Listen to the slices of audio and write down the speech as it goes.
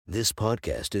This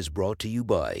podcast is brought to you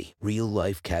by Real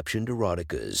Life Captioned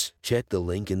Eroticas. Check the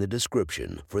link in the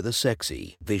description for the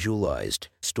sexy, visualized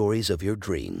stories of your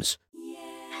dreams.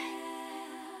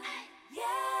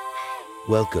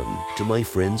 Welcome to my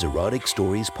friend's Erotic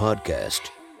Stories podcast,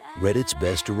 Reddit's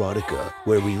Best Erotica,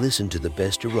 where we listen to the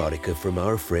best erotica from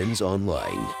our friends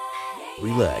online.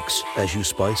 Relax as you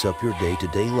spice up your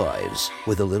day-to-day lives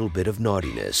with a little bit of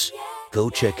naughtiness. Go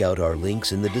check out our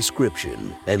links in the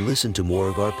description and listen to more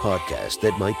of our podcast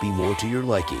that might be more to your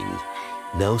liking.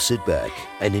 Now sit back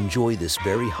and enjoy this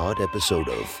very hot episode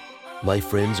of My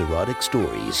Friend's Erotic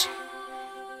Stories.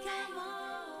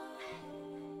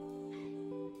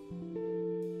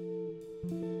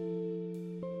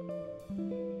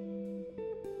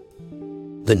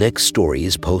 The next story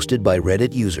is posted by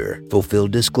Reddit user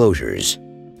Fulfilled Disclosures.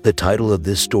 The title of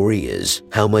this story is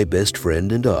How My Best Friend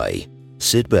and I.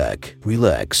 Sit back,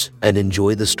 relax, and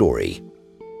enjoy the story.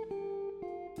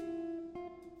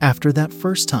 After that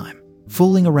first time,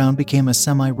 fooling around became a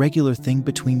semi-regular thing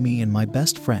between me and my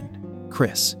best friend,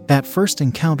 Chris. That first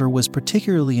encounter was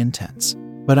particularly intense,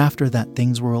 but after that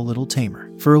things were a little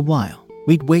tamer. For a while,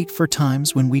 we'd wait for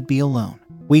times when we'd be alone.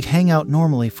 We'd hang out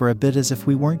normally for a bit as if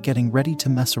we weren't getting ready to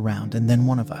mess around, and then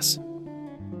one of us,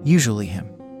 usually him,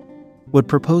 would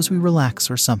propose we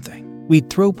relax or something. We'd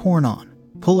throw porn on,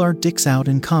 pull our dicks out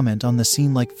and comment on the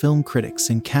scene like film critics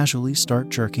and casually start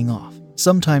jerking off.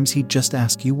 Sometimes he'd just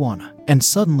ask you wanna, and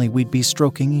suddenly we'd be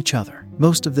stroking each other.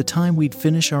 Most of the time we'd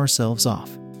finish ourselves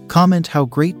off, comment how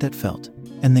great that felt,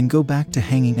 and then go back to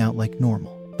hanging out like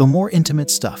normal. The more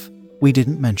intimate stuff, we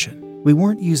didn't mention. We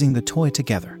weren't using the toy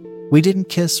together. We didn't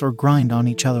kiss or grind on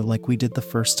each other like we did the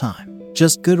first time.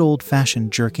 Just good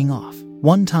old-fashioned jerking off.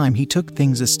 One time he took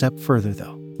things a step further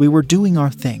though. We were doing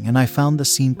our thing and I found the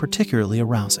scene particularly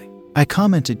arousing. I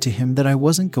commented to him that I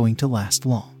wasn't going to last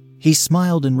long. He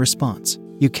smiled in response.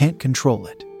 "You can't control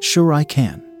it." "Sure I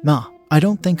can." "Nah, I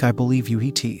don't think I believe you," he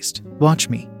teased. "Watch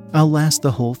me. I'll last the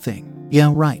whole thing."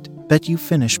 "Yeah, right. Bet you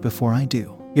finish before I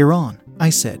do." "You're on," I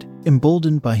said,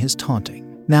 emboldened by his taunting.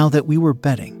 Now that we were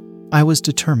betting, I was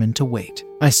determined to wait.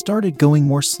 I started going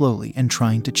more slowly and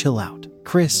trying to chill out.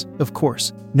 Chris, of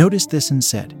course, noticed this and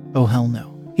said, "Oh hell no."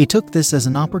 He took this as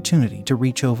an opportunity to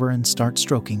reach over and start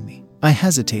stroking me. I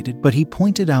hesitated, but he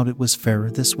pointed out it was fairer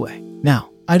this way. Now,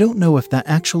 I don't know if that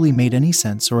actually made any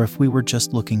sense or if we were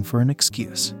just looking for an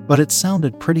excuse, but it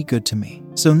sounded pretty good to me.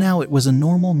 So now it was a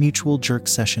normal mutual jerk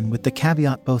session with the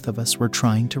caveat both of us were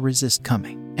trying to resist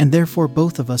coming, and therefore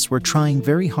both of us were trying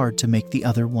very hard to make the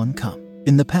other one come.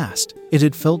 In the past, it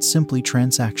had felt simply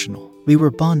transactional. We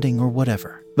were bonding or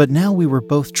whatever. But now we were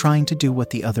both trying to do what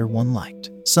the other one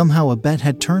liked. Somehow a bet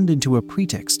had turned into a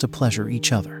pretext to pleasure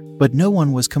each other. But no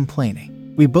one was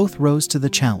complaining. We both rose to the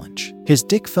challenge. His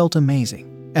dick felt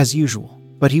amazing, as usual,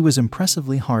 but he was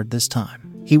impressively hard this time.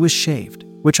 He was shaved,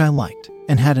 which I liked,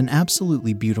 and had an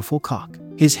absolutely beautiful cock.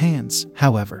 His hands,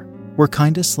 however, were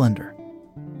kinda slender.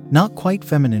 Not quite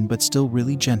feminine but still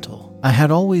really gentle. I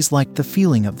had always liked the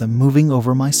feeling of them moving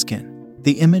over my skin.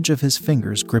 The image of his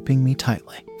fingers gripping me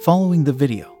tightly. Following the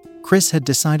video, Chris had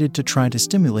decided to try to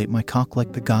stimulate my cock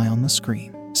like the guy on the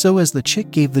screen. So as the chick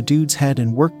gave the dude's head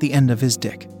and worked the end of his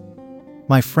dick,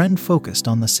 my friend focused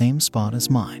on the same spot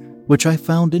as mine, which I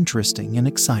found interesting and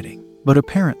exciting. But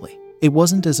apparently, it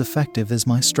wasn't as effective as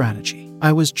my strategy.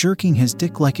 I was jerking his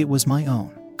dick like it was my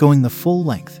own, going the full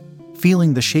length,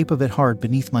 feeling the shape of it hard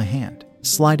beneath my hand,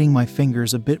 sliding my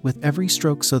fingers a bit with every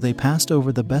stroke so they passed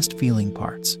over the best feeling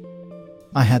parts.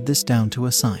 I had this down to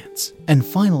a science. And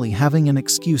finally having an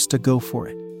excuse to go for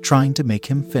it, trying to make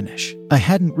him finish. I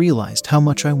hadn't realized how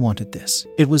much I wanted this.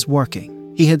 It was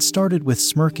working. He had started with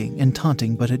smirking and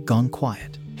taunting but had gone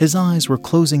quiet. His eyes were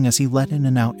closing as he let in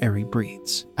and out airy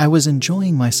breaths. I was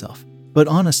enjoying myself, but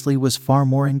honestly was far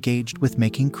more engaged with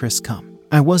making Chris come.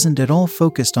 I wasn't at all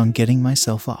focused on getting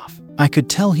myself off. I could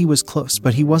tell he was close,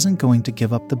 but he wasn't going to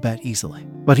give up the bet easily.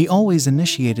 But he always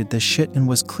initiated this shit and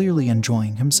was clearly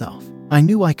enjoying himself. I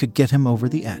knew I could get him over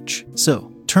the edge.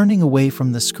 So, turning away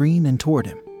from the screen and toward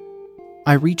him,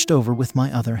 I reached over with my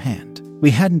other hand.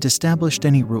 We hadn't established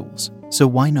any rules, so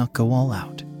why not go all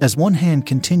out? As one hand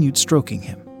continued stroking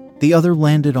him, the other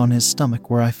landed on his stomach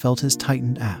where I felt his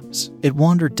tightened abs. It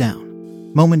wandered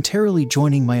down, momentarily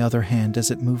joining my other hand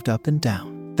as it moved up and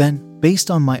down. Then,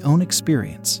 based on my own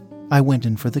experience, I went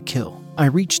in for the kill. I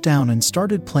reached down and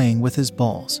started playing with his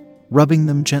balls, rubbing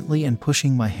them gently and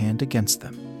pushing my hand against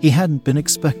them. He hadn't been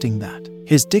expecting that.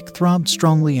 His dick throbbed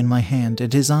strongly in my hand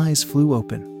and his eyes flew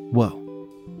open. Whoa.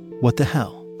 What the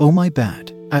hell? Oh my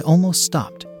bad. I almost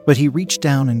stopped, but he reached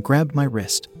down and grabbed my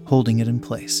wrist, holding it in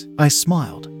place. I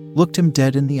smiled, looked him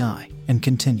dead in the eye, and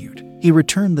continued. He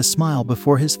returned the smile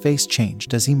before his face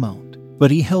changed as he moaned, but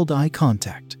he held eye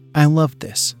contact. I loved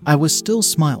this. I was still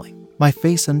smiling, my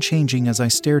face unchanging as I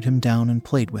stared him down and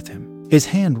played with him. His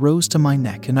hand rose to my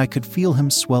neck and I could feel him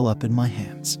swell up in my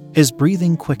hands. His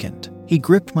breathing quickened. He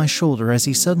gripped my shoulder as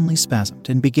he suddenly spasmed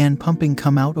and began pumping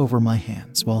cum out over my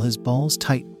hands while his balls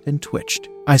tightened and twitched.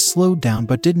 I slowed down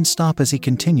but didn't stop as he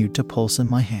continued to pulse in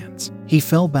my hands. He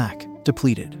fell back,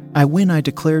 depleted. I win, I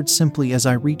declared simply as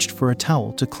I reached for a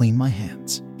towel to clean my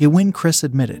hands. You win, Chris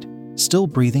admitted, still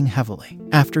breathing heavily.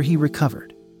 After he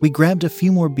recovered, we grabbed a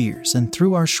few more beers and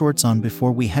threw our shorts on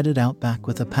before we headed out back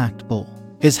with a packed bowl.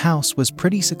 His house was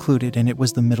pretty secluded and it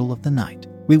was the middle of the night.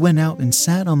 We went out and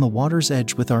sat on the water's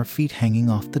edge with our feet hanging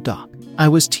off the dock. I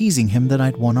was teasing him that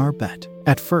I'd won our bet.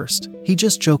 At first, he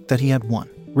just joked that he had won,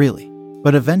 really,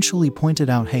 but eventually pointed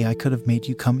out, hey, I could have made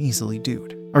you come easily,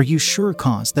 dude. Are you sure,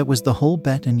 cause that was the whole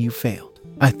bet and you failed?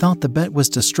 I thought the bet was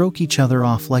to stroke each other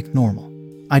off like normal.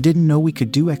 I didn't know we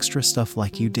could do extra stuff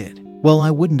like you did. Well,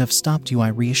 I wouldn't have stopped you, I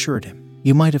reassured him.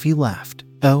 You might have, he laughed.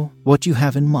 Oh, what you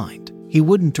have in mind? He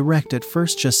wouldn't direct at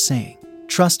first, just saying,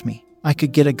 trust me, I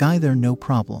could get a guy there no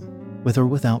problem, with or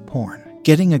without porn.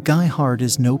 Getting a guy hard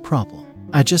is no problem.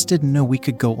 I just didn't know we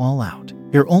could go all out.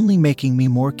 You're only making me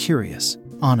more curious,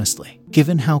 honestly,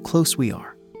 given how close we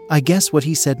are. I guess what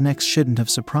he said next shouldn't have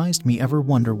surprised me. Ever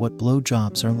wonder what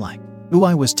blowjobs are like? Ooh,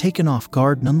 I was taken off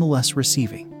guard, nonetheless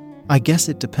receiving. I guess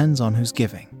it depends on who's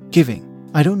giving. Giving,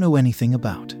 I don't know anything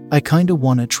about. I kinda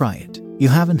wanna try it. You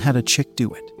haven't had a chick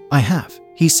do it? I have,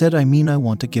 he said. I mean, I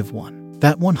want to give one.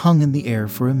 That one hung in the air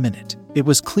for a minute. It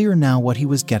was clear now what he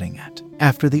was getting at.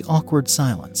 After the awkward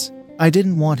silence, I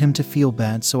didn't want him to feel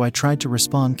bad, so I tried to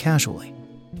respond casually.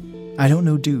 I don't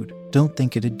know, dude. Don't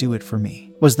think it'd do it for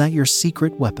me. Was that your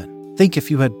secret weapon? Think if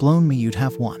you had blown me, you'd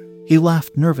have one. He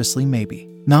laughed nervously. Maybe.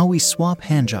 Now we swap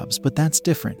handjobs, but that's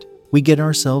different. We get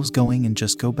ourselves going and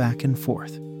just go back and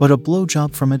forth. But a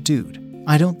blowjob from a dude,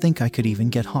 I don't think I could even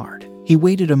get hard. He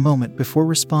waited a moment before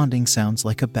responding. Sounds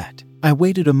like a bet. I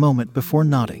waited a moment before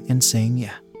nodding and saying,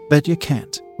 yeah. Bet you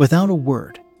can't. Without a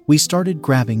word, we started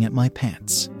grabbing at my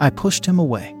pants. I pushed him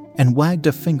away and wagged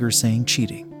a finger saying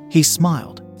cheating. He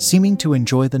smiled, seeming to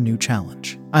enjoy the new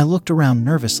challenge. I looked around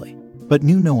nervously, but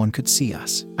knew no one could see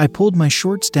us. I pulled my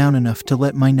shorts down enough to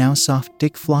let my now soft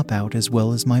dick flop out as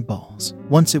well as my balls.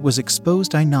 Once it was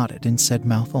exposed, I nodded and said,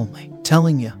 mouth only.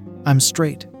 Telling ya, I'm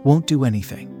straight, won't do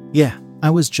anything. Yeah, I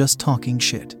was just talking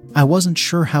shit. I wasn't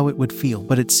sure how it would feel,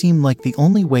 but it seemed like the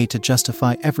only way to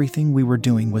justify everything we were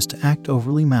doing was to act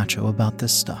overly macho about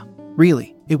this stuff.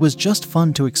 Really, it was just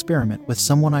fun to experiment with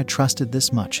someone I trusted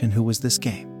this much and who was this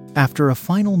game. After a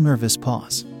final nervous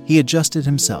pause, he adjusted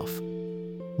himself,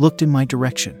 looked in my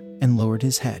direction, and lowered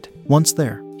his head. Once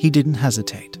there, he didn't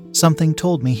hesitate. Something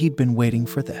told me he'd been waiting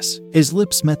for this. His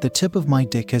lips met the tip of my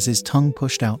dick as his tongue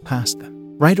pushed out past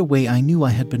them. Right away, I knew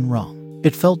I had been wrong.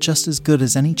 It felt just as good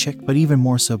as any chick, but even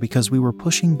more so because we were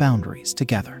pushing boundaries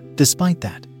together. Despite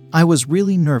that, I was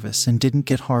really nervous and didn't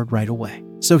get hard right away.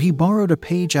 So he borrowed a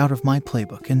page out of my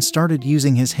playbook and started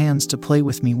using his hands to play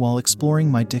with me while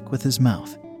exploring my dick with his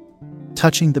mouth,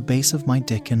 touching the base of my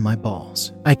dick and my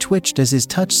balls. I twitched as his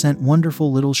touch sent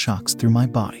wonderful little shocks through my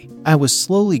body. I was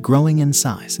slowly growing in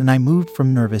size and I moved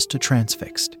from nervous to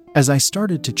transfixed. As I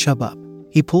started to chub up,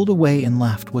 he pulled away and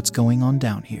laughed. What's going on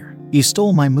down here? You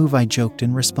stole my move, I joked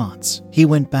in response. He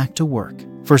went back to work.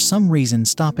 For some reason,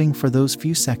 stopping for those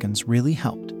few seconds really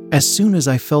helped. As soon as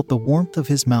I felt the warmth of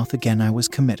his mouth again, I was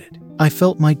committed. I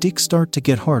felt my dick start to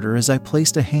get harder as I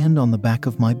placed a hand on the back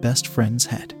of my best friend's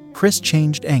head. Chris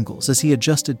changed angles as he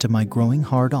adjusted to my growing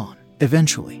hard-on.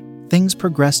 Eventually, things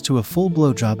progressed to a full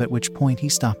blowjob, at which point he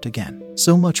stopped again.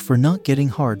 So much for not getting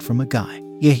hard from a guy.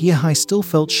 Yeah, I still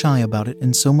felt shy about it,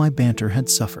 and so my banter had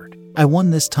suffered. I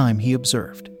won this time, he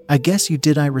observed. I guess you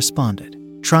did, I responded,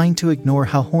 trying to ignore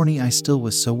how horny I still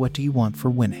was. So what do you want for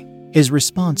winning? His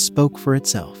response spoke for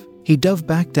itself. He dove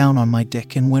back down on my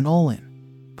dick and went all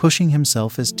in, pushing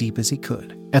himself as deep as he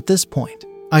could. At this point,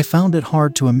 I found it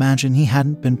hard to imagine he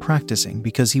hadn't been practicing,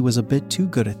 because he was a bit too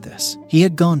good at this. He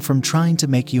had gone from trying to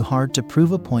make you hard to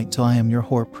prove a point to I am your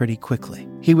whore pretty quickly.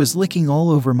 He was licking all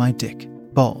over my dick,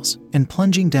 balls, and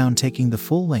plunging down, taking the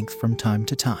full length from time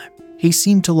to time. He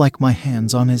seemed to like my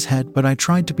hands on his head, but I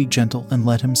tried to be gentle and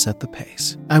let him set the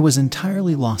pace. I was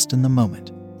entirely lost in the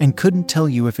moment and couldn't tell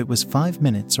you if it was 5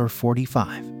 minutes or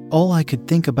 45. All I could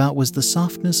think about was the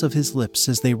softness of his lips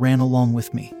as they ran along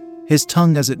with me, his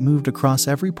tongue as it moved across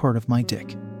every part of my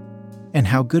dick, and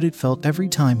how good it felt every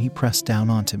time he pressed down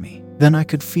onto me. Then I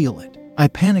could feel it. I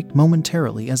panicked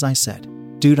momentarily as I said,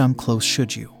 "Dude, I'm close,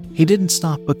 should you?" He didn't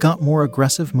stop but got more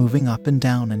aggressive, moving up and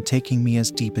down and taking me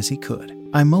as deep as he could.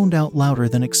 I moaned out louder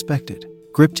than expected,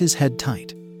 gripped his head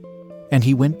tight, and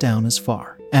he went down as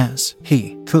far as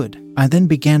he could. I then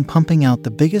began pumping out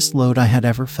the biggest load I had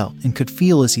ever felt and could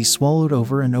feel as he swallowed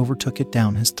over and over took it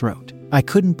down his throat. I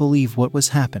couldn't believe what was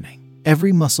happening.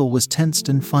 Every muscle was tensed,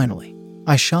 and finally,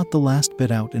 I shot the last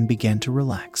bit out and began to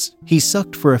relax. He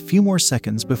sucked for a few more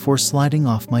seconds before sliding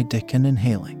off my dick and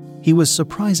inhaling. He was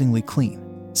surprisingly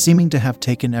clean, seeming to have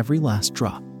taken every last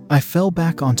drop. I fell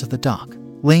back onto the dock,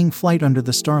 laying flat under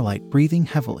the starlight, breathing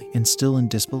heavily and still in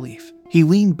disbelief. He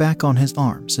leaned back on his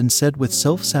arms and said with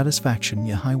self-satisfaction,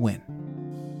 "Yeah, I win."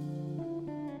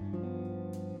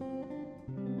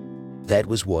 That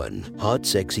was one hot,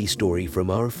 sexy story from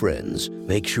our friends.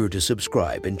 Make sure to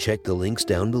subscribe and check the links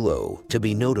down below to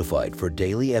be notified for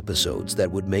daily episodes that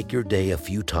would make your day a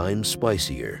few times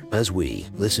spicier as we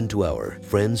listen to our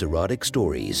friends' erotic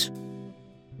stories.